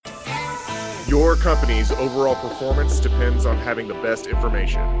Your company's overall performance depends on having the best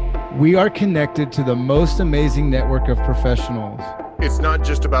information. We are connected to the most amazing network of professionals. It's not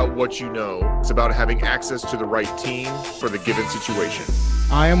just about what you know, it's about having access to the right team for the given situation.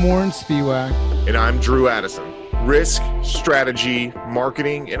 I am Warren Spiewak. And I'm Drew Addison. Risk, strategy,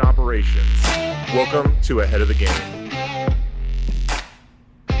 marketing, and operations. Welcome to Ahead of the Game.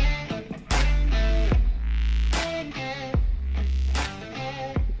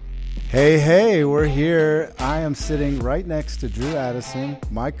 Hey, we're here. I am sitting right next to Drew Addison,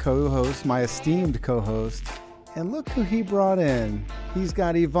 my co-host, my esteemed co-host. And look who he brought in. He's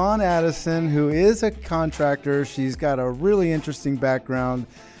got Yvonne Addison, who is a contractor. She's got a really interesting background.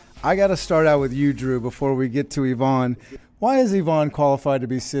 I got to start out with you, Drew, before we get to Yvonne. Why is Yvonne qualified to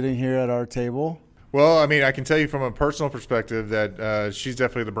be sitting here at our table? Well, I mean, I can tell you from a personal perspective that she's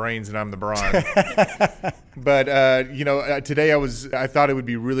definitely the brains and I'm the brawn. But, today I thought it would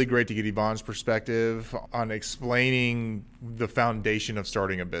be really great to get Yvonne's perspective on explaining the foundation of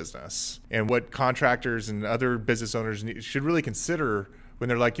starting a business and what contractors and other business owners should really consider when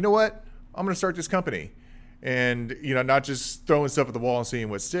they're like, you know what, I'm going to start this company. And, not just throwing stuff at the wall and seeing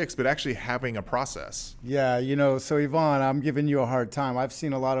what sticks, but actually having a process. Yeah, so Yvonne, I'm giving you a hard time. I've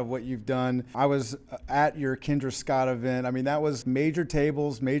seen a lot of what you've done. I was at your Kendra Scott event. I mean, that was major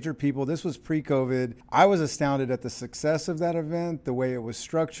tables, major people. This was pre-COVID. I was astounded at the success of that event, the way it was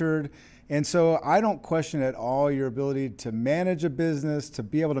structured. And so I don't question at all your ability to manage a business, to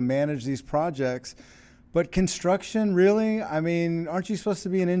be able to manage these projects. But construction, really? I mean, aren't you supposed to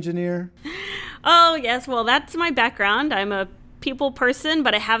be an engineer? Oh, yes. Well, that's my background. I'm a people person,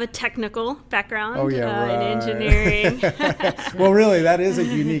 but I have a technical background in engineering. Well, really, that is a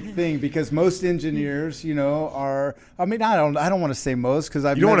unique thing because most engineers, are, I don't want to say most because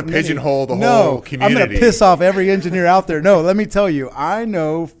I've You don't want to pigeonhole the whole community. I'm going to piss off every engineer out there. No, let me tell you, I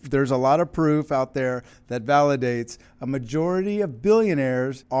know there's a lot of proof out there that validates a majority of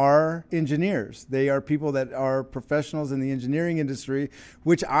billionaires are engineers. They are people that are professionals in the engineering industry,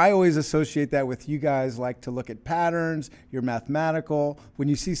 which I always associate that with you guys like to look at patterns, you're mathematical. When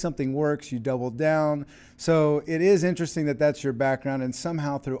you see something works, you double down. So it is interesting that that's your background, and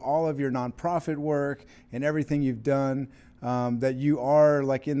somehow through all of your nonprofit work and everything you've done, that you are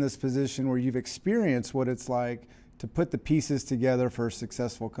like in this position where you've experienced what it's like to put the pieces together for a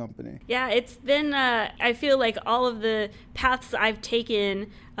successful company. Yeah, it's been, I feel like all of the paths I've taken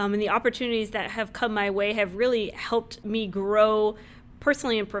and the opportunities that have come my way have really helped me grow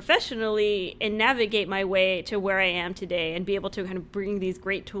personally and professionally and navigate my way to where I am today and be able to kind of bring these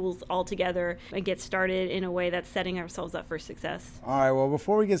great tools all together and get started in a way that's setting ourselves up for success. All right, well,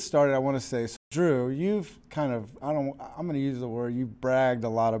 before we get started, I want to say, Drew, you've kind of, I'm going to use the word, you bragged a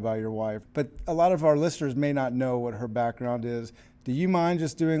lot about your wife, but a lot of our listeners may not know what her background is. Do you mind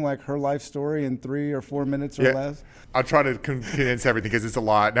just doing like her life story in 3 or 4 minutes or less? I'll try to condense everything because it's a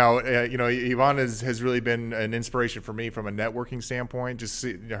lot. Now, Yvonne has really been an inspiration for me from a networking standpoint, just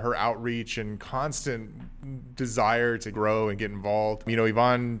her outreach and constant desire to grow and get involved.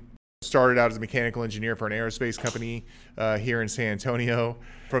 Yvonne started out as a mechanical engineer for an aerospace company here in San Antonio.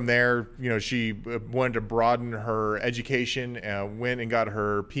 From there, she wanted to broaden her education, went and got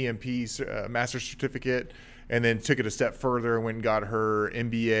her PMP master's certificate, and then took it a step further and went and got her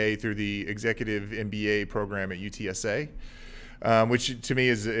MBA through the executive MBA program at UTSA, which to me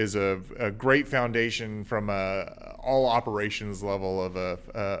is a great foundation from all operations level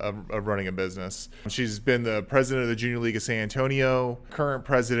of running a business. She's been the president of the Junior League of San Antonio, current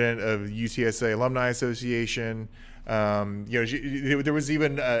president of UTSA Alumni Association. There was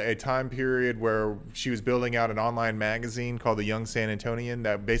even a time period where she was building out an online magazine called the Young San Antonian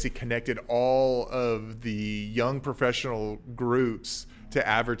that basically connected all of the young professional groups to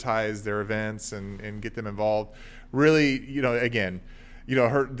advertise their events and get them involved. Really, the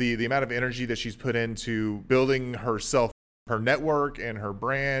amount of energy that she's put into building herself, her network and her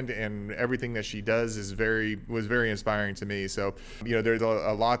brand and everything that she does was very inspiring to me. So, there's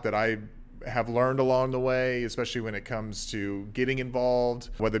a lot that I have learned along the way, especially when it comes to getting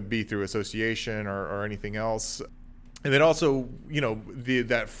involved, whether it be through association or anything else. And then also,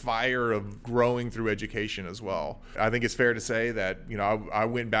 that fire of growing through education as well. I think it's fair to say that, I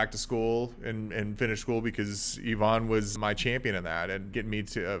went back to school and finished school because Yvonne was my champion in that and getting me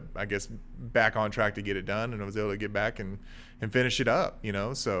to, back on track to get it done. And I was able to get back and finish it up,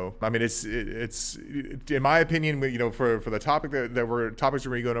 So, I mean, it's in my opinion, for the topics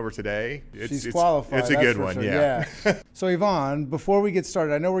we're going over today, she's qualified. It's a good one. Sure. Yeah. So Yvonne, before we get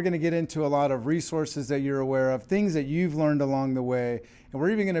started, I know we're going to get into a lot of resources that you're aware of, things that you've learned along the way. And we're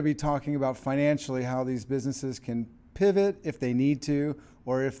even going to be talking about financially how these businesses can pivot if they need to,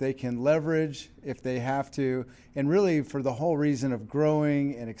 or if they can leverage if they have to, and really for the whole reason of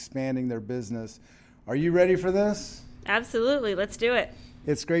growing and expanding their business. Are you ready for this? Absolutely. Let's do it.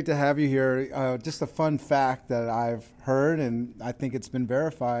 It's great to have you here. Just a fun fact that I've heard, and I think it's been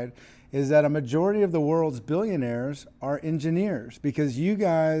verified, is that a majority of the world's billionaires are engineers, because you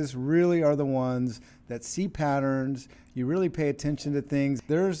guys really are the ones that see patterns. You really pay attention to things.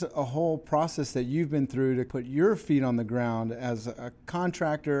 There's a whole process that you've been through to put your feet on the ground as a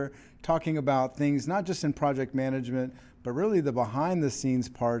contractor, talking about things not just in project management, but really the behind the scenes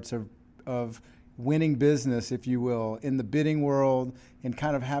parts of winning business, if you will, in the bidding world, and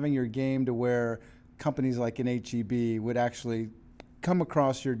kind of having your game to where companies like an HEB would actually come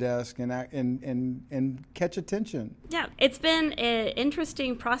across your desk and catch attention. Yeah, it's been an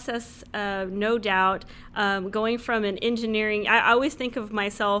interesting process, no doubt. Going from an engineering, I always think of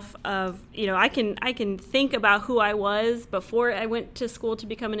myself of, I can think about who I was before I went to school to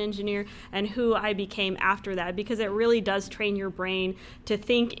become an engineer and who I became after that, because it really does train your brain to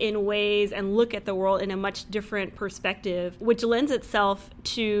think in ways and look at the world in a much different perspective, which lends itself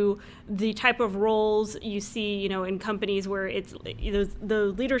to the type of roles you see, in companies where it's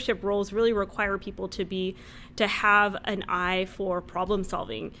the leadership roles really require people to have an eye for problem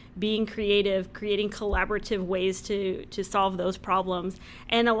solving, being creative, creating collaborative ways to solve those problems,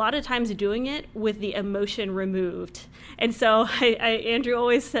 and a lot of times doing it with the emotion removed. And so Andrew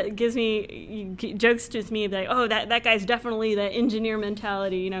always jokes to me like, oh, that guy's definitely the engineer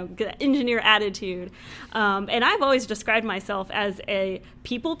mentality, engineer attitude. And I've always described myself as a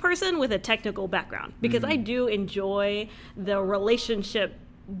people person with a technical background, because I do enjoy the relationship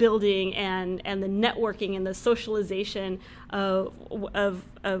building and the networking and the socialization of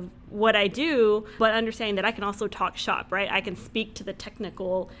what I do, but understanding that I can also talk shop, right? I can speak to the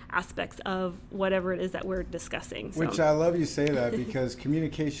technical aspects of whatever it is that we're discussing. Which I love you say that, because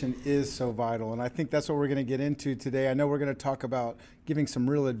communication is so vital, and I think that's what we're going to get into today. I know we're going to talk about giving some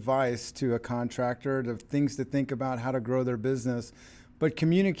real advice to a contractor, to things to think about, how to grow their business, but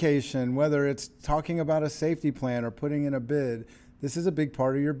communication, whether it's talking about a safety plan or putting in a bid, this is a big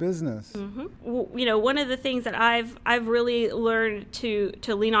part of your business. Mm-hmm. One of the things that I've really learned to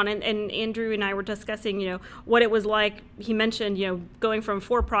lean on, and Andrew and I were discussing, what it was like. He mentioned, going from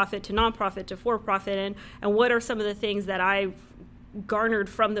for-profit to nonprofit to for-profit, and what are some of the things that I've garnered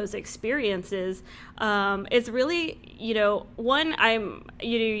from those experiences. It's really, one,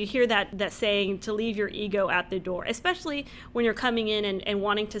 you hear that saying, to leave your ego at the door, especially when you're coming in and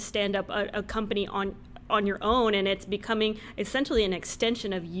wanting to stand up a company on your own, and it's becoming essentially an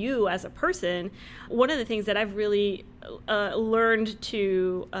extension of you as a person. One of the things that I've really learned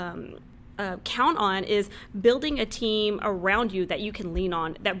to count on is building a team around you that you can lean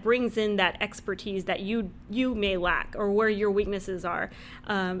on, that brings in that expertise that you may lack or where your weaknesses are,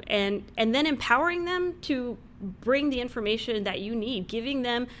 and then empowering them to bring the information that you need, giving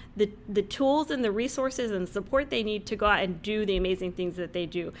them the tools and the resources and support they need to go out and do the amazing things that they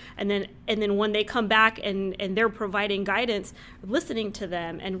do. And then when they come back and they're providing guidance, listening to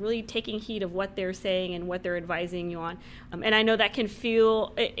them and really taking heed of what they're saying and what they're advising you on. And I know that can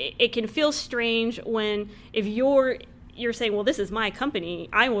feel strange if you're saying, well, this is my company,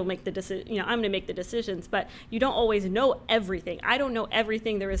 I will make the decision, I'm going to make the decisions, but you don't always know everything. I don't know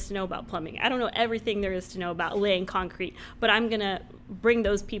everything there is to know about plumbing. I don't know everything there is to know about laying concrete, but I'm going to bring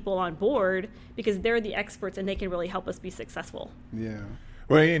those people on board because they're the experts and they can really help us be successful. Yeah.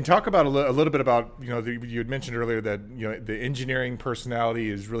 Well, and talk about a little bit about, you had mentioned earlier that, the engineering personality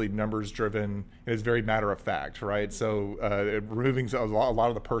is really numbers driven and is very matter of fact, right? So removing a lot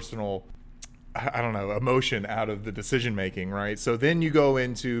of the personal, emotion out of the decision making, right? So then you go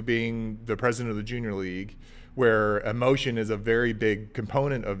into being the president of the junior league, where emotion is a very big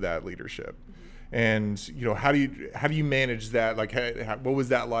component of that leadership. And how do you manage that? Like, what was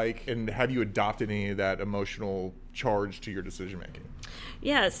that like? And have you adopted any of that emotional charge to your decision making?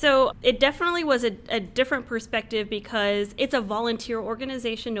 Yeah, so it definitely was a different perspective because it's a volunteer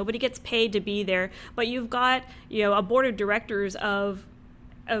organization. Nobody gets paid to be there, but you've got a board of directors of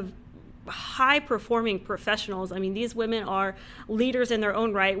high-performing professionals. I mean, these women are leaders in their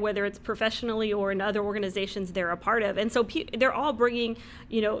own right, whether it's professionally or in other organizations they're a part of. And so they're all bringing,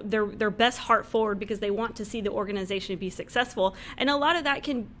 their best heart forward because they want to see the organization be successful. And a lot of that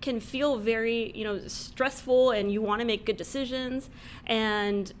can feel very, stressful, and you want to make good decisions.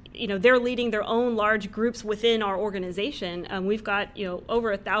 And they're leading their own large groups within our organization. We've got over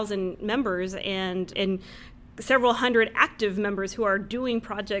 1,000 members, and several hundred active members who are doing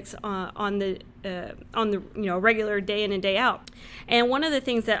projects on the regular day in and day out. And one of the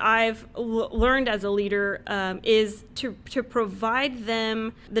things that I've learned as a leader is to provide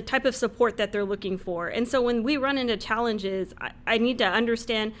them the type of support that they're looking for. And so when we run into challenges, I need to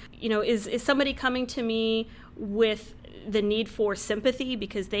understand, is somebody coming to me with the need for sympathy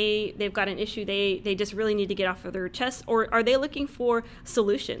because they've got an issue they just really need to get off of their chest, or are they looking for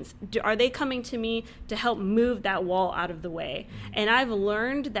solutions? Are they coming to me to help move that wall out of the way? And I've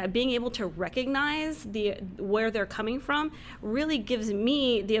learned that being able to recognize where they're coming from really gives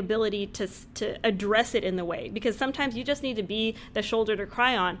me the ability to address it in the way, because sometimes you just need to be the shoulder to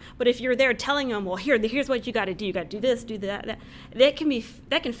cry on. But if you're there telling them, well, here's what you got to do, you got to do this, do that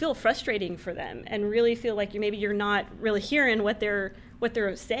can feel frustrating for them and really feel like you're not really hearing what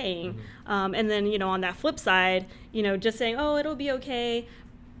they're saying. And then on that flip side, just saying, oh, it'll be okay,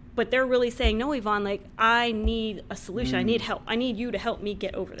 but they're really saying, no, Yvonne, like, I need a solution. I need help. I need you to help me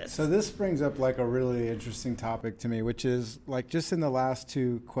get over this. So this brings up like a really interesting topic to me, which is like, just in the last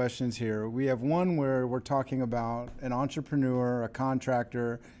two questions here, we have one where we're talking about an entrepreneur, a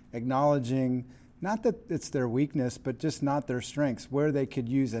contractor, acknowledging not that it's their weakness, but just not their strengths, where they could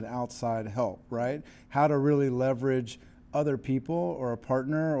use an outside help, right? How to really leverage other people or a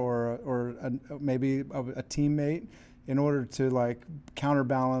partner or maybe a teammate in order to like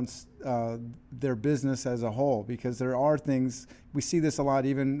counterbalance their business as a whole. Because there are things, we see this a lot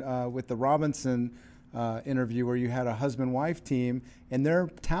even with the Robinson interview, where you had a husband-wife team and their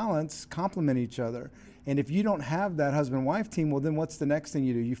talents complement each other. And if you don't have that husband-wife team, well, then what's the next thing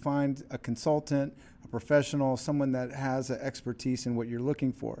you do? You find a consultant, a professional, someone that has an expertise in what you're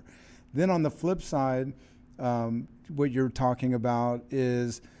looking for. Then on the flip side, what you're talking about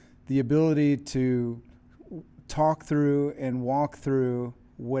is the ability to talk through and walk through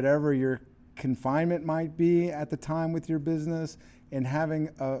whatever your confinement might be at the time with your business, and having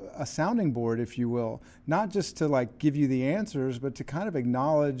a sounding board, if you will, not just to like give you the answers, but to kind of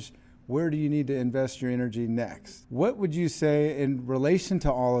acknowledge where do you need to invest your energy next. What would you say in relation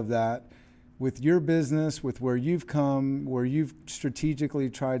to all of that, with your business, with where you've come, where you've strategically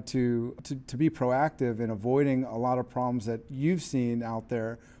tried to be proactive in avoiding a lot of problems that you've seen out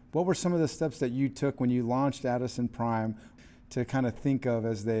there? What were some of the steps that you took when you launched Addison Prime to kind of think of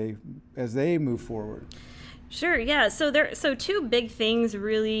as they move forward? Sure. Yeah. So two big things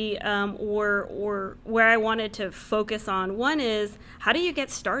really, or where I wanted to focus on. One is, how do you get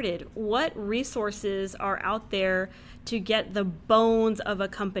started? What resources are out there to get the bones of a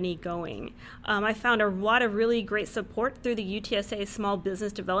company going? I found a lot of really great support through the UTSA Small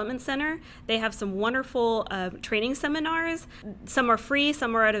Business Development Center. They have some wonderful training seminars. Some are free,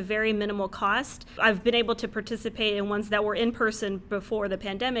 some are at a very minimal cost. I've been able to participate in ones that were in person before the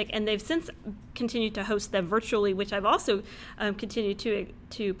pandemic, and they've since continued to host them virtually, which I've also continued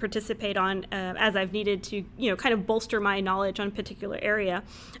to participate on as I've needed to, kind of bolster my knowledge on a particular area.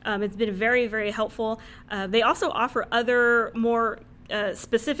 It's been very, very helpful. They also offer other more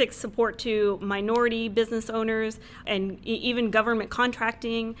specific support to minority business owners, and even government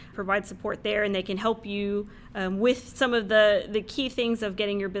contracting, provide support there, and they can help you with some of the key things of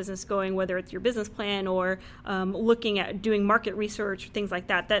getting your business going, whether it's your business plan or looking at doing market research, things like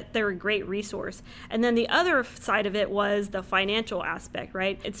that they're a great resource. And then the other side of it was the financial aspect,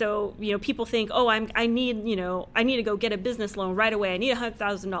 right? And so, people think, oh, I need to go get a business loan right away. I need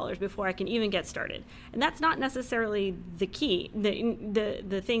 $100,000 before I can even get started. And that's not necessarily the key,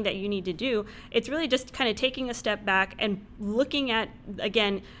 the thing that you need to do. It's really just kind of taking a step back and looking at,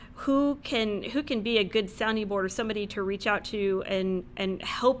 again, who can be a good sounding board or somebody to reach out to and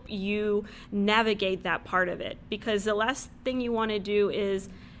help you navigate that part of it. Because the last thing you want to do is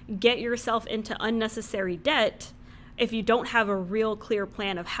get yourself into unnecessary debt if you don't have a real clear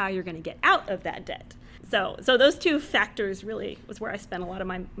plan of how you're going to get out of that debt. So those two factors really was where I spent a lot of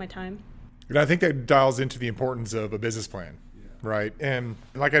my time. And I think that dials into the importance of a business plan, right? And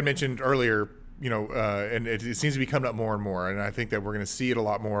like I mentioned earlier, and it seems to be coming up more and more. And I think that we're going to see it a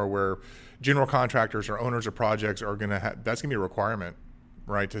lot more where general contractors or owners of projects are going to have, that's going to be a requirement,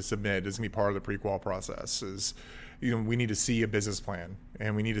 right, to submit. It's going to be part of the pre-qual process is, we need to see a business plan,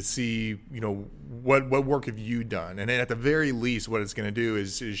 and we need to see, what work have you done? And at the very least, what it's going to do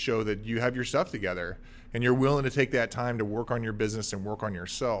is show that you have your stuff together and you're willing to take that time to work on your business and work on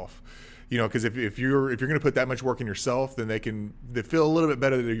yourself. Because if you're going to put that much work in yourself, then they feel a little bit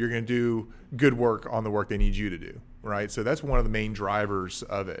better that you're going to do good work on the work they need you to do, right? So that's one of the main drivers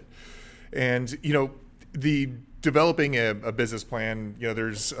of it. And the developing a business plan,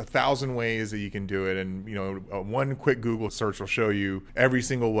 there's 1,000 ways that you can do it, and one quick Google search will show you every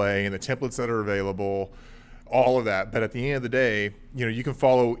single way and the templates that are available, all of that. But at the end of the day, you can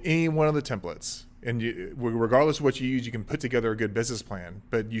follow any one of the templates. And regardless of what you use, you can put together a good business plan.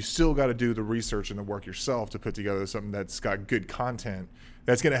 But you still got to do the research and the work yourself to put together something that's got good content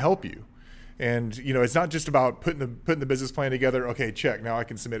that's going to help you. And it's not just about putting the business plan together. Okay, check. Now I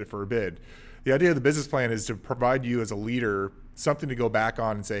can submit it for a bid. The idea of the business plan is to provide you as a leader something to go back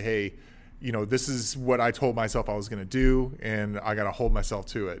on and say, hey, this is what I told myself I was going to do, and I got to hold myself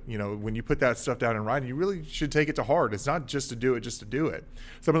to it. When you put that stuff down in writing, you really should take it to heart. It's not just to do it.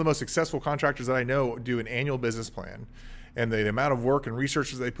 Some of the most successful contractors that I know do an annual business plan, and the amount of work and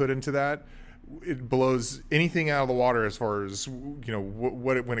research that they put into that, it blows anything out of the water as far as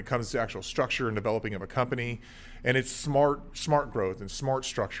when it comes to actual structure and developing of a company. And it's smart growth and smart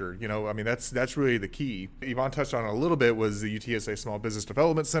structure. That's really the key. Yvonne touched on it a little bit, was the UTSA Small Business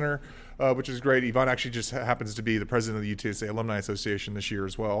Development Center, which is great. Yvonne actually just happens to be the president of the UTSA Alumni Association this year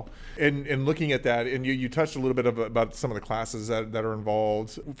as well. And looking at that, and you touched a little bit about some of the classes that are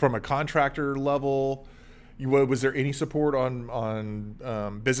involved from a contractor level. Was there any support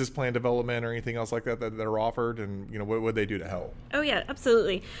on business plan development or anything else like that are offered, and what would they do to help? Oh yeah,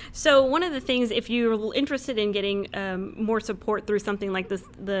 absolutely. So one of the things, if you're interested in getting more support through something like this,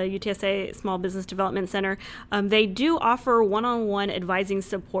 the UTSA Small Business Development Center, they do offer one-on-one advising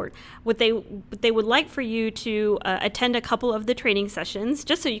support. What they would like for you to attend a couple of the training sessions,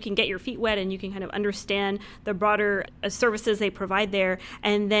 just so you can get your feet wet and you can kind of understand the broader services they provide there,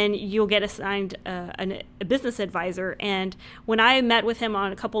 and then you'll get assigned a business advisor. And when I met with him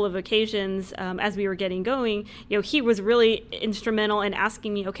on a couple of occasions as we were getting going, he was really instrumental in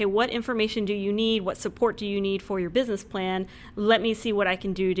asking me, okay, what information do you need? What support do you need for your business plan? Let me see what I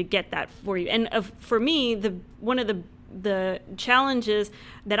can do to get that for you. And for me, one of the challenges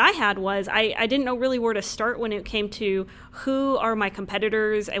that I had was I didn't know really where to start when it came to who are my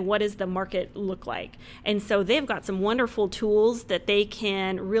competitors and what does the market look like. And so they've got some wonderful tools that they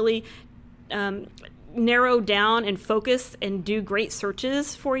can really narrow down and focus and do great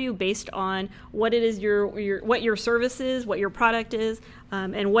searches for you based on what it is what your service is, what your product is,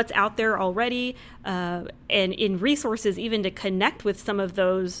 and what's out there already, and in resources even to connect with some of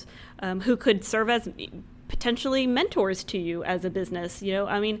those who could serve as potentially mentors to you as a business.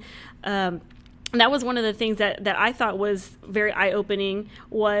 That was one of the things that I thought was very eye-opening,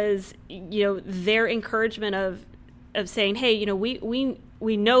 was their encouragement of saying, hey,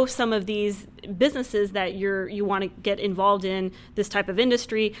 we know some of these businesses that you want to get involved in this type of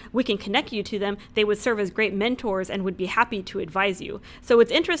industry. We can connect you to them. They would serve as great mentors and would be happy to advise you. So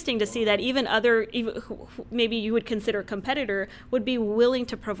it's interesting to see that even who maybe you would consider a competitor would be willing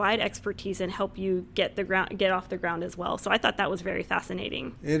to provide expertise and help you get off the ground as well. So I thought that was very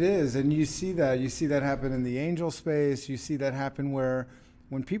fascinating. It is, and you see that happen in the angel space. You see that happen where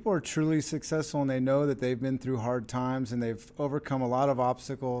when people are truly successful and they know that they've been through hard times and they've overcome a lot of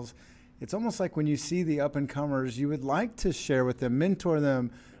obstacles, it's almost like when you see the up-and-comers, you would like to share with them, mentor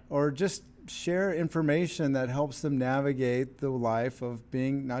them, or just share information that helps them navigate the life of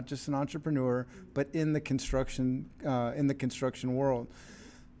being not just an entrepreneur, but in the construction world.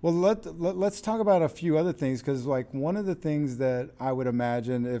 Well, let's talk about a few other things, because one of the things that I would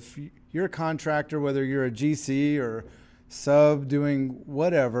imagine, if you're a contractor, whether you're a GC or sub doing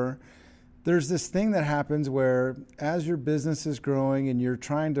whatever, there's this thing that happens where as your business is growing and you're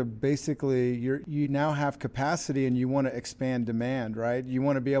trying to basically, you now have capacity and you want to expand demand, right? You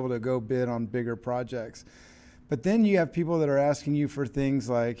want to be able to go bid on bigger projects. But then you have people that are asking you for things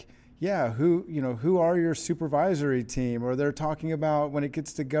like, who are your supervisory team? Or they're talking about, when it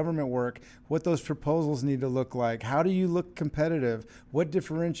gets to government work, what those proposals need to look like. How do you look competitive? What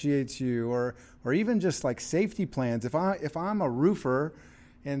differentiates you? Or even just like safety plans. If I'm a roofer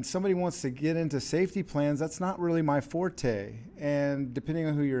and somebody wants to get into safety plans, that's not really my forte. And depending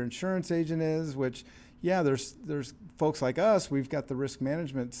on who your insurance agent is, which, there's folks like us, we've got the risk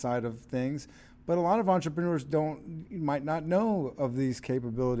management side of things. But a lot of entrepreneurs might not know of these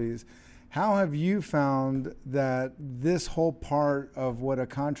capabilities. How have you found that this whole part of what a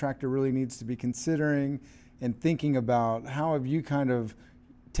contractor really needs to be considering and thinking about, how have you kind of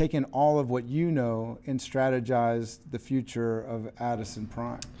taken all of what you know and strategized the future of Addison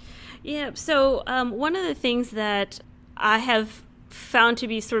Prime? Yeah, so one of the things that I have found to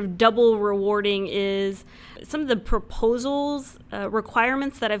be sort of double rewarding is some of the proposals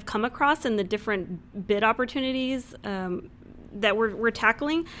requirements that I've come across in the different bid opportunities that we're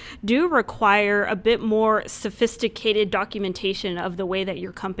tackling do require a bit more sophisticated documentation of the way that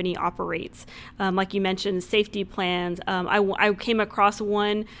your company operates. Like you mentioned, safety plans. I came across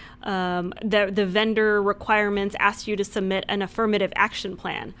one that the vendor requirements asked you to submit an affirmative action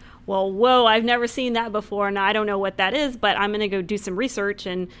plan. well, whoa, I've never seen that before, and I don't know what that is, but I'm going to go do some research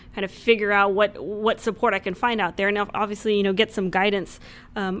and kind of figure out what support I can find out there, and obviously, get some guidance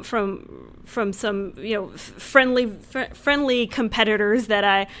from some friendly competitors that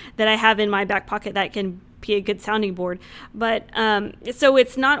I have in my back pocket that can be a good sounding board. But so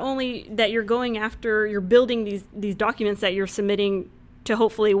it's not only that you're building these documents that you're submitting to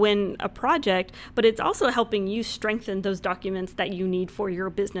hopefully win a project, but it's also helping you strengthen those documents that you need for your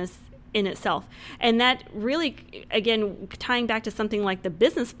business in itself. And that really, again, tying back to something like the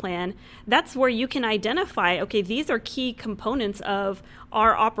business plan, that's where you can identify, okay, these are key components of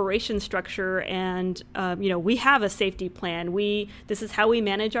our operation structure, and we have a safety plan. This is how we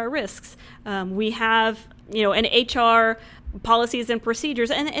manage our risks. We have an HR policies and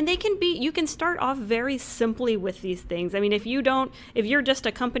procedures, and they can be, you can start off very simply with these things. I mean, if you're just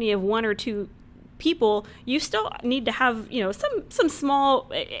a company of one or two people, you still need to have some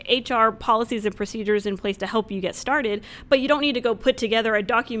small HR policies and procedures in place to help you get started, but you don't need to go put together a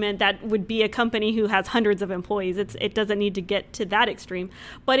document that would be a company who has hundreds of employees. It doesn't need to get to that extreme,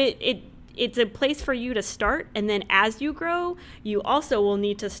 but it's a place for you to start, and then as you grow, you also will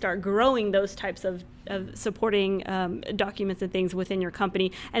need to start growing those types of supporting documents and things within your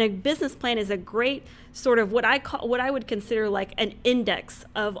company. And a business plan is a great sort of what I would consider like an index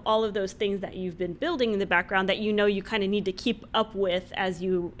of all of those things that you've been building in the background that you kind of need to keep up with as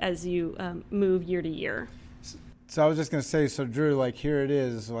you move year to year. So I was just going to say, so Drew, like here it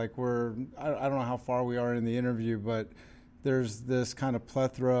is, like I don't know how far we are in the interview, but there's this kind of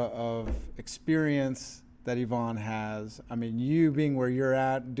plethora of experience that Yvonne has. I mean, you being where you're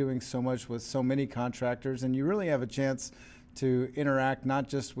at, doing so much with so many contractors, and you really have a chance to interact not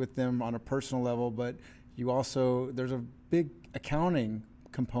just with them on a personal level, but there's a big accounting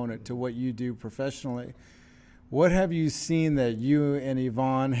component to what you do professionally. What have you seen that you and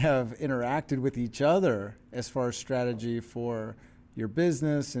Yvonne have interacted with each other as far as strategy for your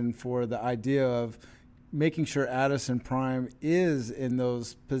business and for the idea of making sure Addison Prime is in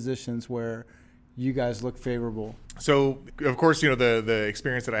those positions where you guys look favorable? So, of course, the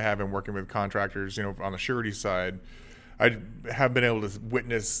experience that I have in working with contractors, on the surety side, I have been able to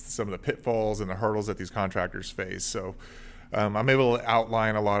witness some of the pitfalls and the hurdles that these contractors face. So I'm able to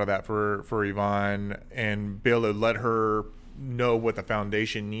outline a lot of that for Yvonne and be able to let her know what the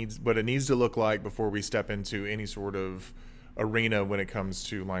foundation needs, what it needs to look like before we step into any sort of arena when it comes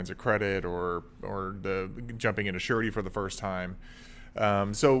to lines of credit or the jumping into surety for the first time.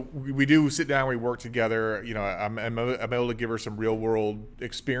 So we do sit down, we work together. I'm able to give her some real world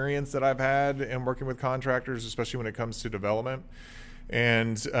experience that I've had in working with contractors, especially when it comes to development.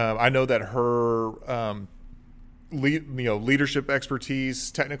 And I know that her leadership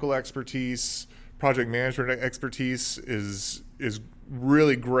expertise, technical expertise, project management expertise is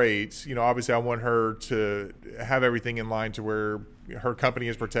really great. Obviously I want her to have everything in line to where her company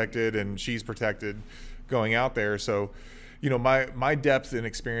is protected and she's protected going out there. So, my depth and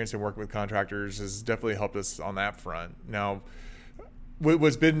experience in working with contractors has definitely helped us on that front. Now,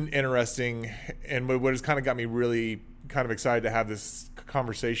 what's been interesting and what has kind of got me really kind of excited to have this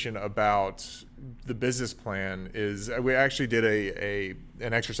conversation about the business plan is we actually did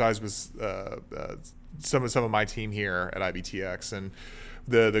an exercise with some of my team here at IBTX, and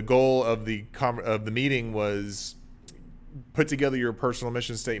the goal of the meeting was put together your personal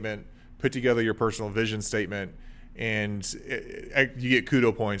mission statement, put together your personal vision statement, and you get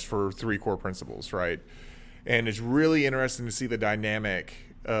kudo points for 3 core principles, right? And it's really interesting to see the dynamic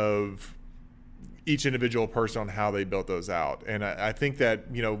of each individual person on how they built those out. And I think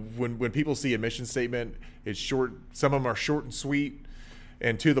that, when people see a mission statement, it's short. Some of them are short and sweet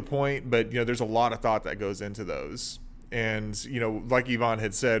and to the point, but, there's a lot of thought that goes into those. And, like Yvonne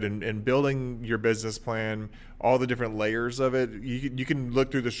had said, in building your business plan, all the different layers of it, you can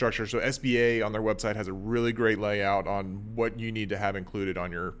look through the structure. So SBA on their website has a really great layout on what you need to have included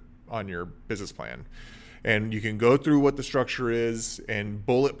on your business plan. And you can go through what the structure is and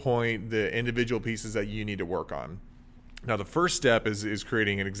bullet point the individual pieces that you need to work on. Now, the first step is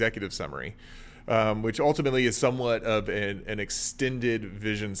creating an executive summary, which ultimately is somewhat of an extended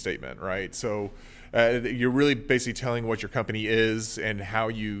vision statement, right? So you're really basically telling what your company is and how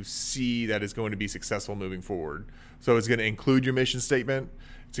you see that is going to be successful moving forward. So it's going to include your mission statement.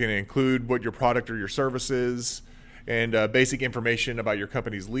 It's going to include what your product or your service is, and basic information about your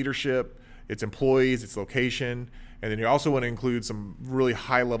company's leadership, its employees, its location. And then you also want to include some really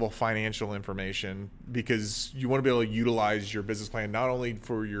high-level financial information, because you want to be able to utilize your business plan not only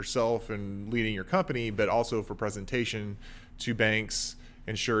for yourself and leading your company, but also for presentation to banks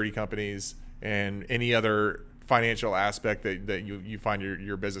and surety companies and any other financial aspect that you find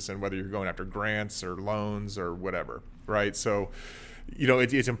your business in, whether you're going after grants or loans or whatever, right? So,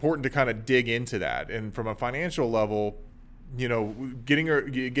 it's important to kind of dig into that. And from a financial level, getting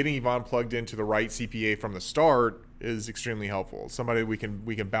Yvonne plugged into the right CPA from the start is extremely helpful. Somebody we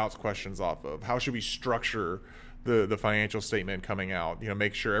can bounce questions off of. How should we structure the financial statement coming out?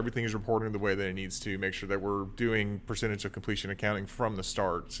 Make sure everything is reporting the way that it needs to. Make sure that we're doing percentage of completion accounting from the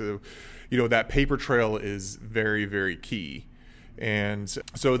start. So, that paper trail is very, very key. And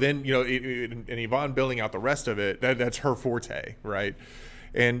so then, and Yvonne building out the rest of it, that's her forte, right?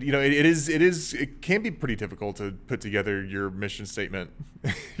 And it can be pretty difficult to put together your mission statement,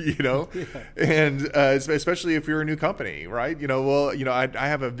 yeah. And especially if you're a new company, right? I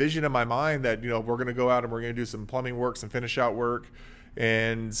have a vision in my mind that we're going to go out and we're going to do some plumbing work, some finish out work,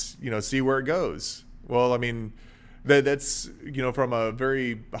 and see where it goes. Well, I mean, that's from a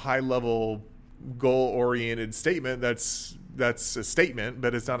very high level goal oriented statement. That's a statement,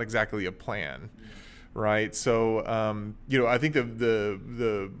 but it's not exactly a plan. Right. So, I think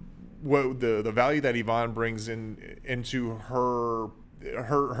the value that Yvonne brings into her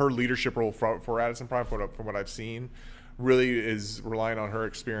leadership role for Addison Prime, from what I've seen, really is relying on her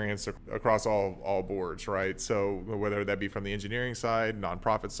experience across all boards. Right. So whether that be from the engineering side,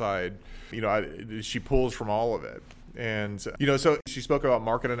 nonprofit side, she pulls from all of it. And, so she spoke about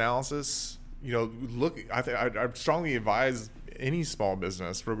market analysis. I strongly advise any small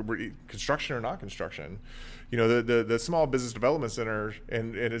business, construction or not construction, the small business development center,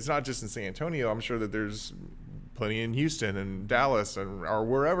 and it's not just in San Antonio. I'm sure that there's plenty in Houston and Dallas or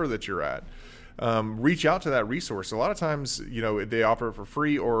wherever that you're at. Reach out to that resource. A lot of times, they offer it for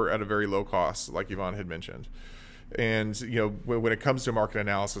free or at a very low cost, like Yvonne had mentioned. And, when it comes to market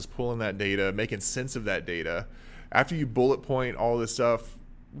analysis, pulling that data, making sense of that data, after you bullet point all this stuff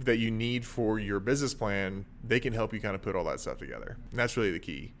that you need for your business plan, they can help you kind of put all that stuff together. And that's really the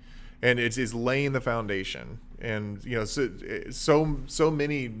key. And it's laying the foundation. And, so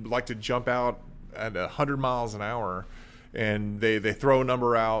many like to jump out at 100 miles an hour, and they throw a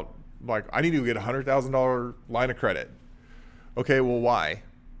number out like, I need to get $100,000 line of credit. Okay, well, why?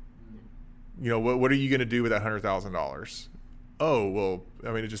 What are you going to do with that $100,000? Oh, well,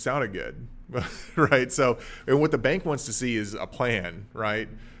 I mean, it just sounded good. Right. So, and what the bank wants to see is a plan, right?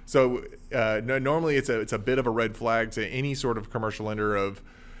 So normally it's a bit of a red flag to any sort of commercial lender of,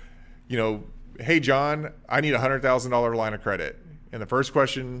 hey, John, I need $100,000 line of credit. And the first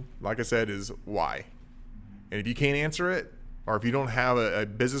question, like I said, is why? And if you can't answer it, or if you don't have a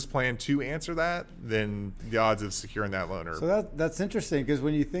business plan to answer that, then the odds of securing that loan are. So that's interesting, because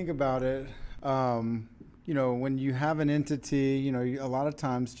when you think about it, when you have an entity, a lot of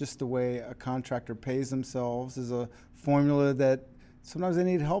times just the way a contractor pays themselves is a formula that sometimes they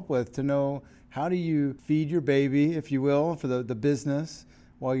need help with, to know how do you feed your baby, if you will, for the business,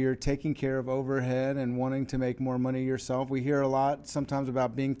 while you're taking care of overhead and wanting to make more money yourself. We hear a lot sometimes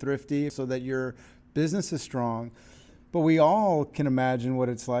about being thrifty so that your business is strong. But we all can imagine what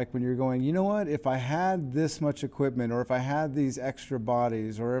it's like when you're going, you know what, if I had this much equipment, or if I had these extra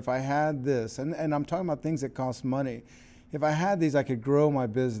bodies, or if I had this, and I'm talking about things that cost money. If I had these, I could grow my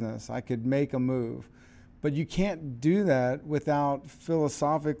business. I could make a move. But you can't do that without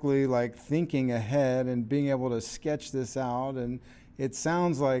philosophically thinking ahead and being able to sketch this out. And it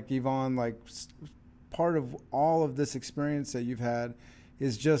sounds like, Yvonne, part of all of this experience that you've had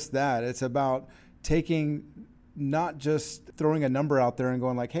is just that. It's about taking, not just throwing a number out there and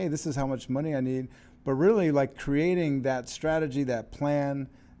going hey, this is how much money I need, but really creating that strategy, that plan,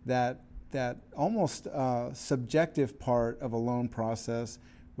 that almost subjective part of a loan process,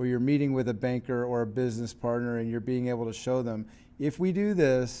 where you're meeting with a banker or a business partner and you're being able to show them, if we do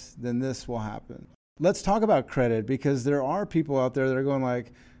this, then this will happen. Let's talk about credit, because there are people out there that are going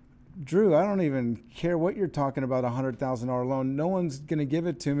Drew, I don't even care what you're talking about, $100,000 loan. No one's going to give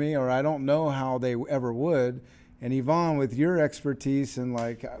it to me, or I don't know how they ever would. And Yvonne, with your expertise and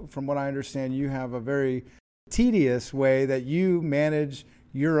from what I understand, you have a very tedious way that you manage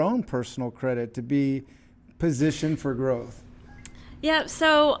your own personal credit to be positioned for growth. Yeah,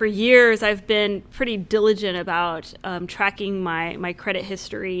 so for years I've been pretty diligent about tracking my credit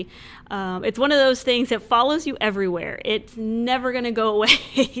history. It's one of those things that follows you everywhere. It's never going to go away.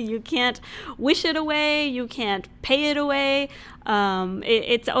 You can't wish it away. You can't pay it away.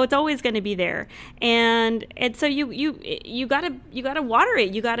 It's always going to be there, and so you gotta water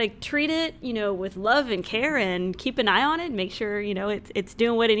it. You gotta treat it, with love and care, and keep an eye on it. Make sure it's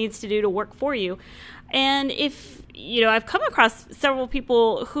doing what it needs to do to work for you. And if I've come across several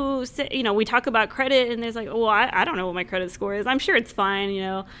people who say, we talk about credit, and there's like, well, I don't know what my credit score is. I'm sure it's fine,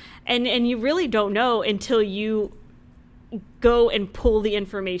 and you really don't know until you go and pull the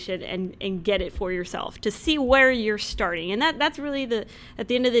information and get it for yourself to see where you're starting. And that's really at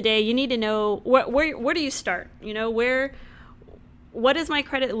the end of the day, you need to know where do you start? What does my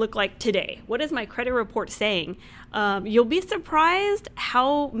credit look like today? What is my credit report saying? You'll be surprised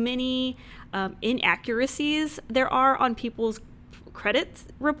how many inaccuracies there are on people's credit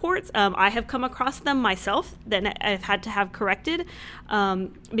reports. I have come across them myself that I've had to have corrected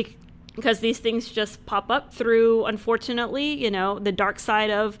because these things just pop up through, unfortunately, the dark side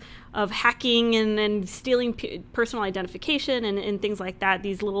of hacking and stealing personal identification and things like that.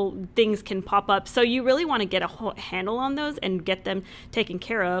 These little things can pop up. So you really want to get a handle on those and get them taken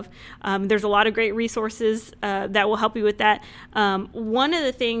care of. There's a lot of great resources that will help you with that. One of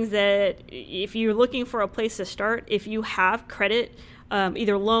the things that, if you're looking for a place to start, if you have credit,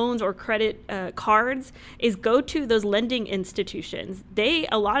 either loans or credit cards, is go to those lending institutions.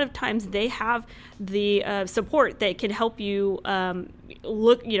 A lot of times they have the support that can help you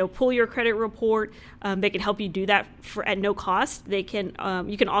pull your credit report. They can help you do that at no cost. They can.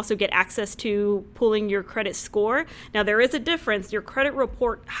 You can also get access to pulling your credit score. Now, there is a difference. Your credit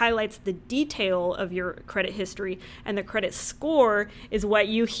report highlights the detail of your credit history, and the credit score is what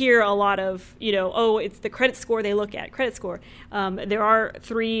you hear a lot of. It's the credit score they look at. Credit score. There are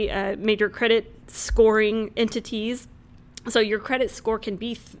 3 major credit scoring entities. So your credit score can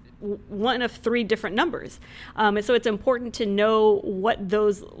be one of 3 different numbers. And so it's important to know what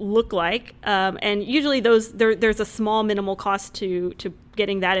those look like. And usually there's a small minimal cost to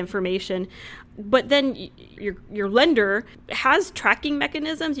getting that information. But then your lender has tracking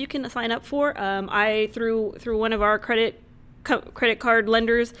mechanisms you can sign up for. Through one of our credit card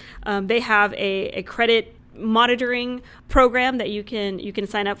lenders, they have a credit monitoring program that you can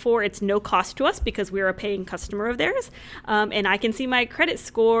sign up for. It's no cost to us because we're a paying customer of theirs, and I can see my credit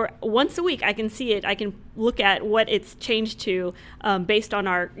score once a week. I can see it. I can look at what it's changed to based on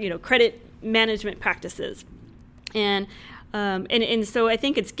our credit management practices, and so I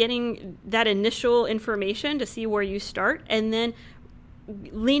think it's getting that initial information to see where you start, and then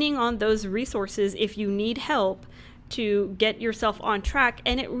leaning on those resources if you need help to get yourself on track.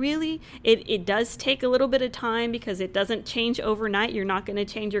 And it does take a little bit of time because it doesn't change overnight. You're not going to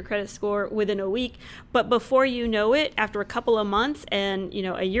change your credit score within a week, but before you know it, after a couple of months and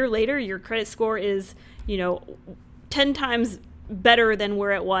a year later, your credit score is 10 times better than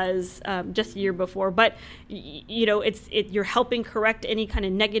where it was just a year before. But you're helping correct any kind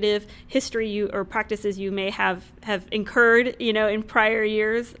of negative history or practices you may have incurred in prior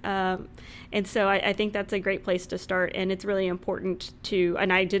years. And so I think that's a great place to start. And it's really important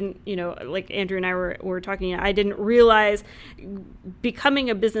and I didn't, like Andrew and I were talking, I didn't realize becoming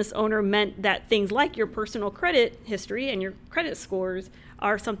a business owner meant that things like your personal credit history and your credit scores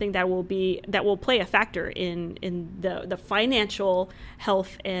are something that will play a factor in the financial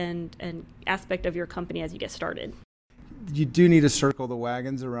health and aspect of your company as you get started. You do need to circle the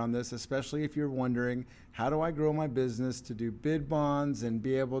wagons around this, especially if you're wondering, how do I grow my business to do bid bonds and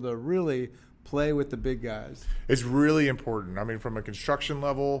be able to really play with the big guys? It's really important. I mean, from a construction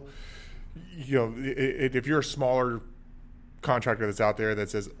level, if you're a smaller contractor that's out there that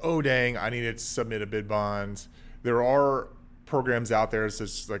says, oh, dang, I need to submit a bid bond, there are programs out there, such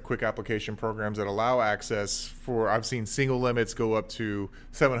as like quick application programs that allow access for, I've seen single limits go up to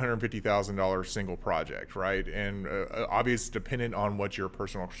 $750,000 single project, right? And obviously dependent on what your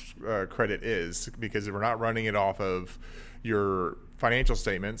personal credit is, because if we're not running it off of your financial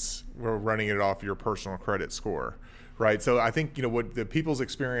statements, we're running it off your personal credit score, right? So I think, what the people's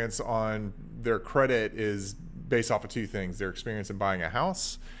experience on their credit is based off of 2 things: their experience in buying a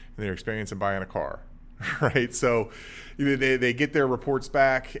house and their experience in buying a car. Right. So they get their reports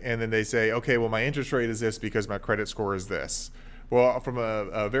back and then they say, okay, well, my interest rate is this because my credit score is this. Well, from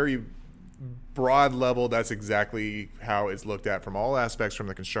a very broad level, that's exactly how it's looked at from all aspects from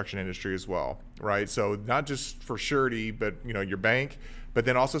the construction industry as well. Right. So not just for surety, but, your bank, but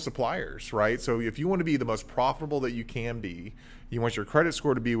then also suppliers. Right. So if you want to be the most profitable that you can be, you want your credit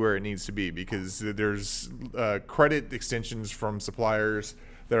score to be where it needs to be, because there's credit extensions from suppliers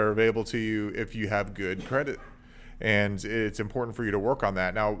that are available to you if you have good credit. And it's important for you to work on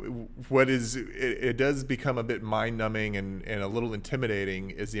that. Now, it does become a bit mind-numbing and a little intimidating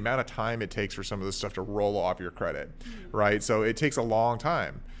is the amount of time it takes for some of this stuff to roll off your credit, right? So it takes a long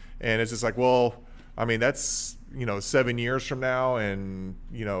time. And it's just like, well, I mean, that's, 7 years from now, and,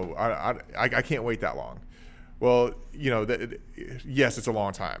 I can't wait that long. Well, yes, it's a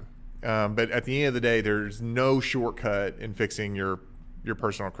long time. But at the end of the day, there's no shortcut in fixing your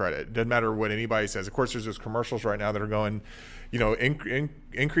personal credit. It doesn't matter what anybody says. Of course, there's those commercials right now that are going,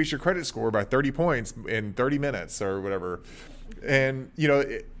 increase your credit score by 30 points in 30 minutes or whatever. And,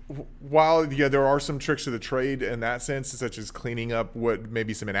 while there are some tricks to the trade in that sense, such as cleaning up what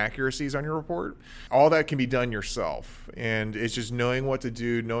maybe some inaccuracies on your report, all that can be done yourself. And it's just knowing what to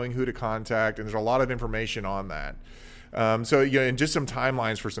do, knowing who to contact, and there's a lot of information on that. And just some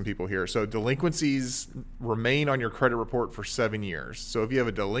timelines for some people here. So delinquencies remain on your credit report for 7 years. So if you have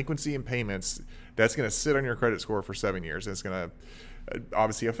a delinquency in payments, that's going to sit on your credit score for 7 years. And it's going to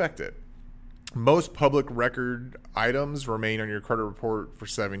obviously affect it. Most public record items remain on your credit report for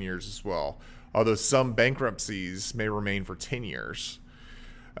 7 years as well, although some bankruptcies may remain for 10 years.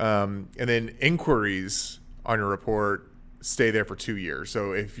 And then inquiries on your report stay there for 2 years.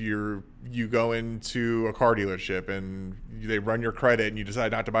 So if you go into a car dealership and they run your credit and you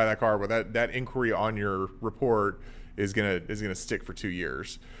decide not to buy that car, well, that inquiry on your report is gonna stick for 2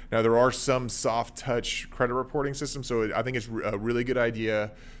 years. Now, there are some soft touch credit reporting systems, so I think it's a really good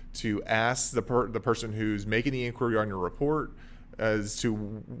idea to ask the person who's making the inquiry on your report as to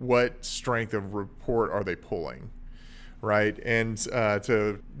what strength of report are they pulling, right? And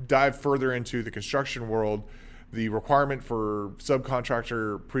to dive further into the construction world, the requirement for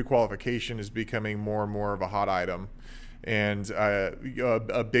subcontractor pre-qualification is becoming more and more of a hot item. And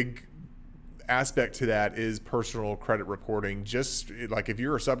a big aspect to that is personal credit reporting. Just like if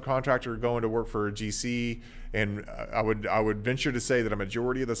you're a subcontractor going to work for a GC, and I would venture to say that a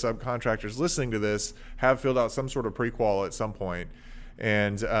majority of the subcontractors listening to this have filled out some sort of pre-qual at some point.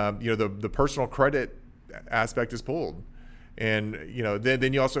 And the personal credit aspect is pulled. And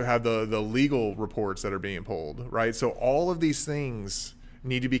then you also have the legal reports that are being pulled, right? So all of these things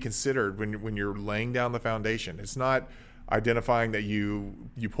need to be considered when you're laying down the foundation. It's not identifying that you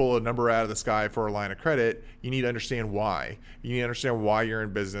pull a number out of the sky for a line of credit. You need to understand why. You need to understand why you're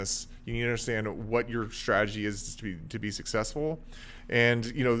in business. You need to understand what your strategy is to be successful. And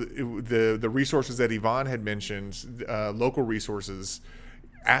the resources that Yvonne had mentioned, local resources,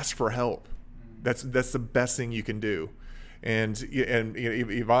 ask for help. That's the best thing you can do. And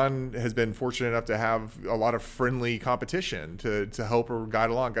Yvonne has been fortunate enough to have a lot of friendly competition to help her guide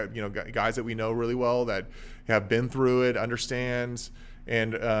along. Guys that we know really well that have been through it, understand,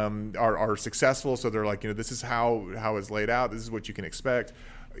 and are successful. So they're like, this is how it's laid out. This is what you can expect.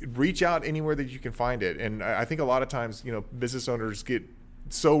 Reach out anywhere that you can find it. And I think a lot of times, business owners get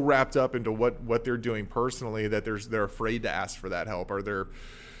so wrapped up into what they're doing personally that they're afraid to ask for that help, or they're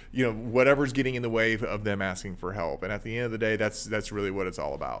whatever's getting in the way of them asking for help. And at the end of the day, that's really what it's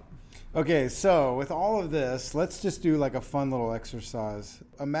all about. Okay, so with all of this, let's just do like a fun little exercise.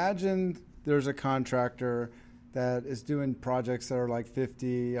 Imagine there's a contractor that is doing projects that are like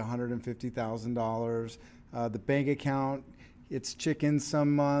 $50,000, $150,000. The bank account, it's chickens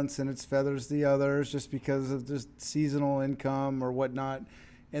some months and it's feathers the others, just because of just seasonal income or whatnot.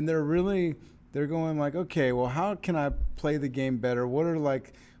 And they're going like, okay, well, how can I play the game better? What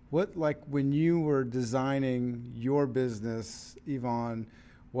when you were designing your business, Yvonne,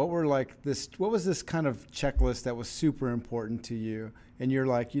 what was this kind of checklist that was super important to you? And you're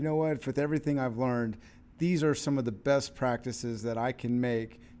like, you know what, with everything I've learned, these are some of the best practices that I can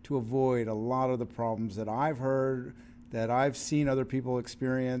make to avoid a lot of the problems that I've heard, that I've seen other people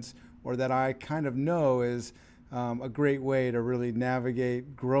experience, or that I kind of know is a great way to really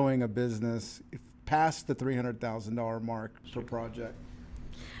navigate growing a business past the $300,000 mark per project.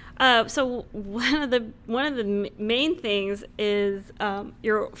 So one of the main things is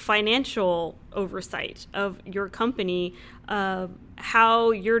your financial oversight of your company,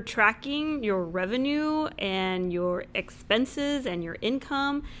 how you're tracking your revenue and your expenses and your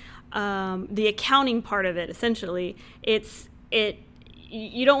income, the accounting part of it. Essentially,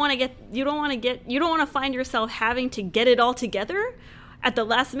 you don't want to find yourself having to get it all together at the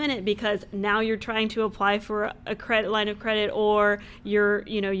last minute, because now you're trying to apply for a credit line of credit, or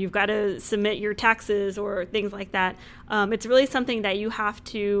you've got to submit your taxes or things like that. It's really something that you have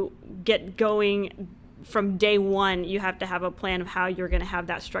to get going from day one. You have to have a plan of how you're going to have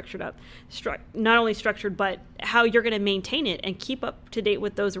that not only structured, but how you're going to maintain it and keep up to date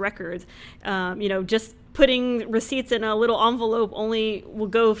with those records. Just putting receipts in a little envelope only will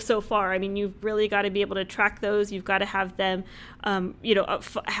go so far. I mean, you've really got to be able to track those. You've got to have them,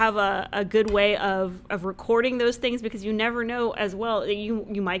 have a good way of recording those things, because you never know as well.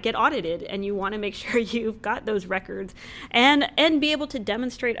 You might get audited, and you want to make sure you've got those records, and be able to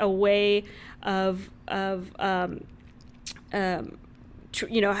demonstrate a way of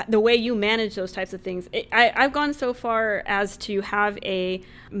the way you manage those types of things. I've gone so far as to have a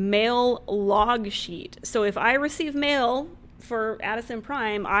mail log sheet. So if I receive mail for Addison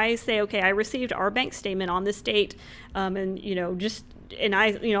Prime, I say, okay, I received our bank statement on this date, I'll just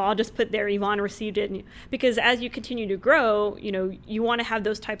put there, Yvonne received it, because as you continue to grow, you want to have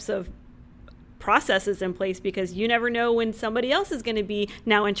those types of processes in place, because you never know when somebody else is going to be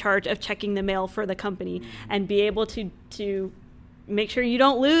now in charge of checking the mail for the company, and be able to make sure you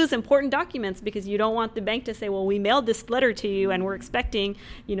don't lose important documents, because you don't want the bank to say, well, we mailed this letter to you and we're expecting,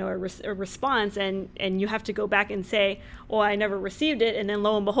 a response, and you have to go back and say, oh, I never received it. And then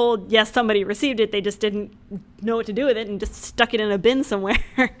lo and behold, yes, somebody received it. They just didn't know what to do with it and just stuck it in a bin somewhere.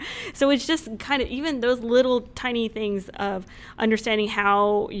 So it's just kind of even those little tiny things of understanding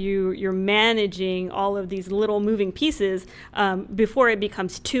how you're managing all of these little moving pieces before it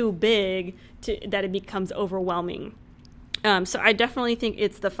becomes too big that it becomes overwhelming. So I definitely think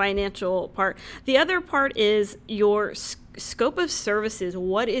it's the financial part. The other part is your scope of services.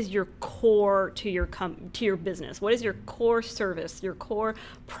 What is your core to your business? What is your core service, your core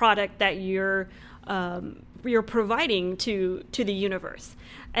product that you're providing to the universe?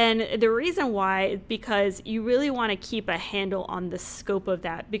 And the reason why is because you really want to keep a handle on the scope of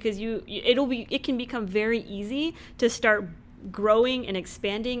that, because it can become very easy to start growing and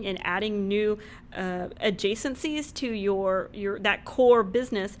expanding and adding new adjacencies to your that core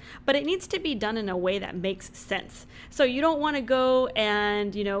business, but it needs to be done in a way that makes sense. So you don't want to go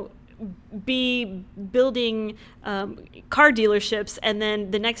and be building car dealerships and then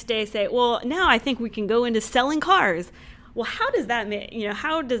the next day say, well, now I think we can go into selling cars. Well, how does that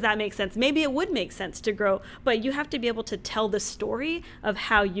make sense? Maybe it would make sense to grow, but you have to be able to tell the story of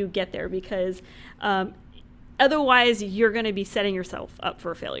how you get there, because otherwise, you're going to be setting yourself up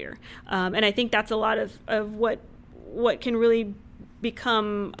for failure. And I think that's a lot of what can really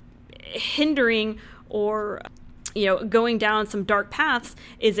become hindering or going down some dark paths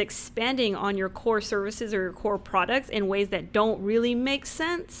is expanding on your core services or your core products in ways that don't really make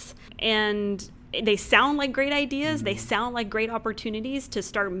sense. And they sound like great ideas. They sound like great opportunities to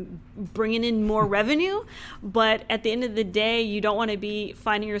start bringing in more revenue. But at the end of the day, you don't want to be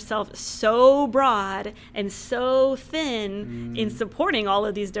finding yourself so broad and so thin in supporting all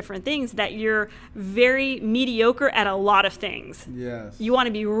of these different things that you're very mediocre at a lot of things. Yes. You want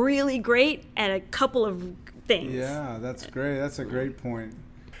to be really great at a couple of things. Yeah, that's great. That's a great point.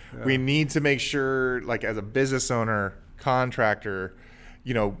 Yeah. We need to make sure, like as a business owner, contractor,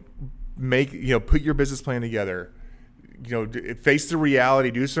 put your business plan together, face the reality,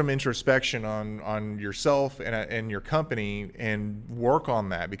 do some introspection on yourself and your company, and work on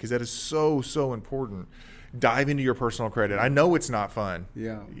that, because that is so, so important. Dive into your personal credit. I know it's not fun.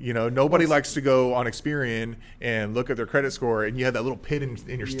 Yeah. Nobody likes to go on Experian and look at their credit score, and you have that little pit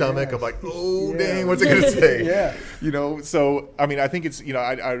in your stomach of like, oh, dang, what's it going to say? Yeah. So, I mean, I think it's,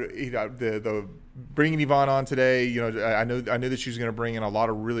 the bringing Yvonne on today, I knew that she was going to bring in a lot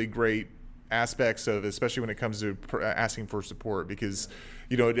of really great aspects of, especially when it comes to asking for support, because,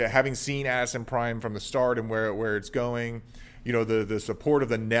 having seen Addison Prime from the start and where it's going, the support of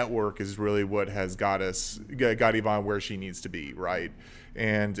the network is really what has got Yvonne where she needs to be, right?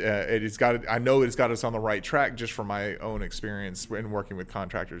 And I know it's got us on the right track just from my own experience in working with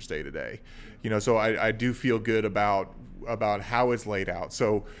contractors day to day. So I do feel good about how it's laid out.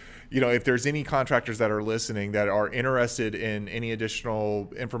 So, if there's any contractors that are listening that are interested in any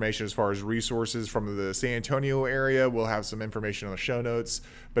additional information as far as resources from the San Antonio area, we'll have some information on the show notes.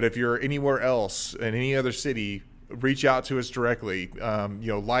 But if you're anywhere else in any other city, reach out to us directly.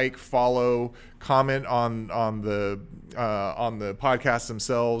 Follow, comment on the podcast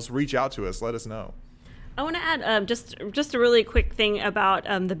themselves. Reach out to us. Let us know. I want to add just a really quick thing about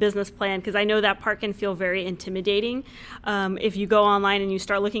the business plan, because I know that part can feel very intimidating if you go online and you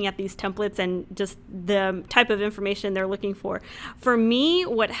start looking at these templates and just the type of information they're looking for. For me,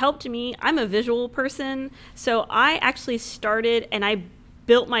 what helped me, I'm a visual person, so I actually started and I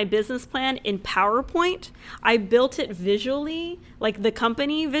built my business plan in PowerPoint. I built it visually, like the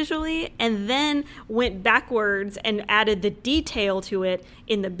company visually, and then went backwards and added the detail to it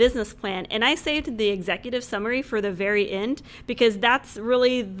in the business plan. And I saved the executive summary for the very end, because that's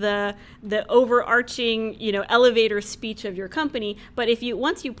really the overarching, elevator speech of your company. But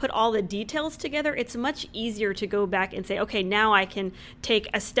once you put all the details together, it's much easier to go back and say, okay, now I can take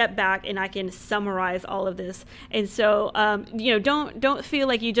a step back and I can summarize all of this. And so, don't feel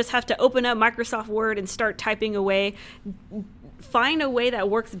like you just have to open up Microsoft Word and start typing away. Find a way that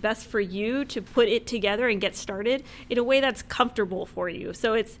works best for you to put it together and get started in a way that's comfortable for you.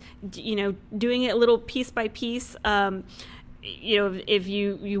 So it's, doing it a little piece by piece. If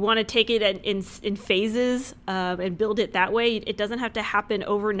you want to take it in phases and build it that way, it doesn't have to happen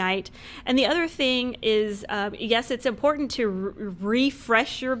overnight. And the other thing is, yes, it's important to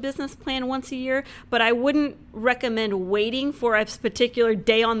refresh your business plan once a year, but I wouldn't recommend waiting for a particular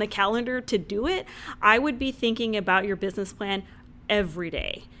day on the calendar to do it. I would be thinking about your business plan every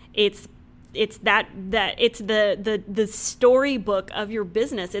day. It's the storybook of your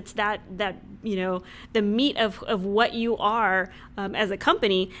business. It's that the meat of what you are as a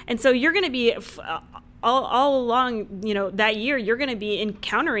company. And so you're going to be all along, that year, you're going to be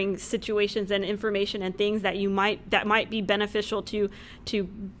encountering situations and information and things that might be beneficial to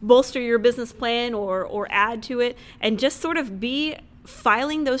bolster your business plan or add to it, and just sort of be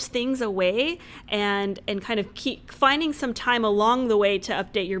filing those things away and kind of keep finding some time along the way to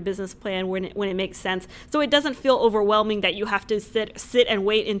update your business plan when it makes sense, so it doesn't feel overwhelming that you have to sit and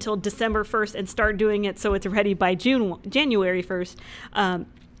wait until December 1st and start doing it so it's ready by January 1st.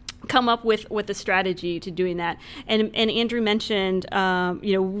 Come up with a strategy to doing that. And Andrew mentioned,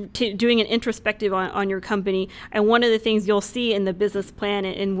 doing an introspective on your company. And one of the things you'll see in the business plan,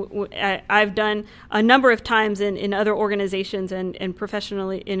 and I've done a number of times in other organizations and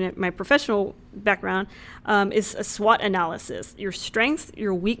professionally in my professional background, is a SWOT analysis. Your strengths,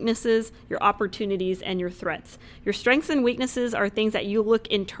 your weaknesses, your opportunities, and your threats. Your strengths and weaknesses are things that you look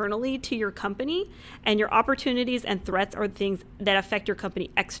internally to your company, and your opportunities and threats are things that affect your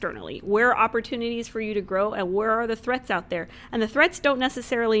company externally. Where are opportunities for you to grow, and where are the threats out there? And the threats don't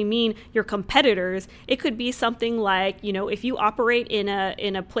necessarily mean your competitors. It could be something like, if you operate in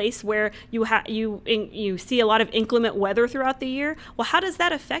a place where you see a lot of inclement weather throughout the year, well, how does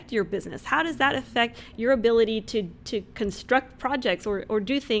that affect your business? How does that affect your ability to construct projects or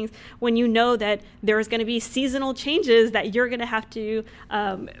do things when you know that there's going to be seasonal changes that you're going to have to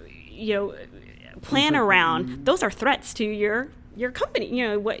plan around? Those are threats to your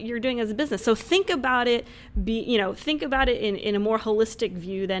company, what you're doing as a business. So think about it in a more holistic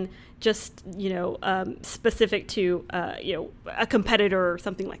view than just, specific to, a competitor or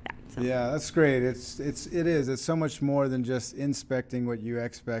something like that. So. Yeah, that's great. It's so much more than just inspecting what you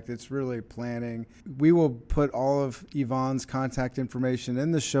expect. It's really planning. We will put all of Yvonne's contact information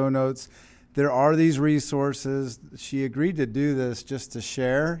in the show notes. There are these resources. She agreed to do this just to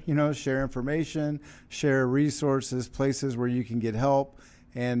share information, share resources, places where you can get help.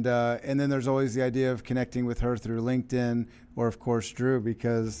 And then there's always the idea of connecting with her through LinkedIn or, of course, Drew,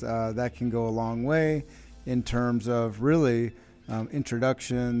 because that can go a long way in terms of really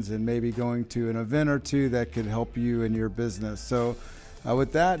introductions and maybe going to an event or two that could help you in your business. So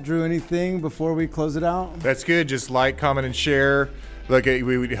with that, Drew, anything before we close it out? That's good. Just like, comment, and share. Look,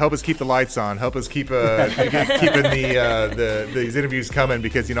 we help us keep the lights on. Help us keeping these interviews coming,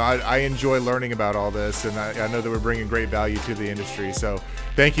 because I enjoy learning about all this, and I know that we're bringing great value to the industry. So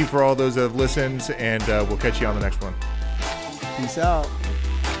thank you for all those that have listened, and we'll catch you on the next one. Peace out.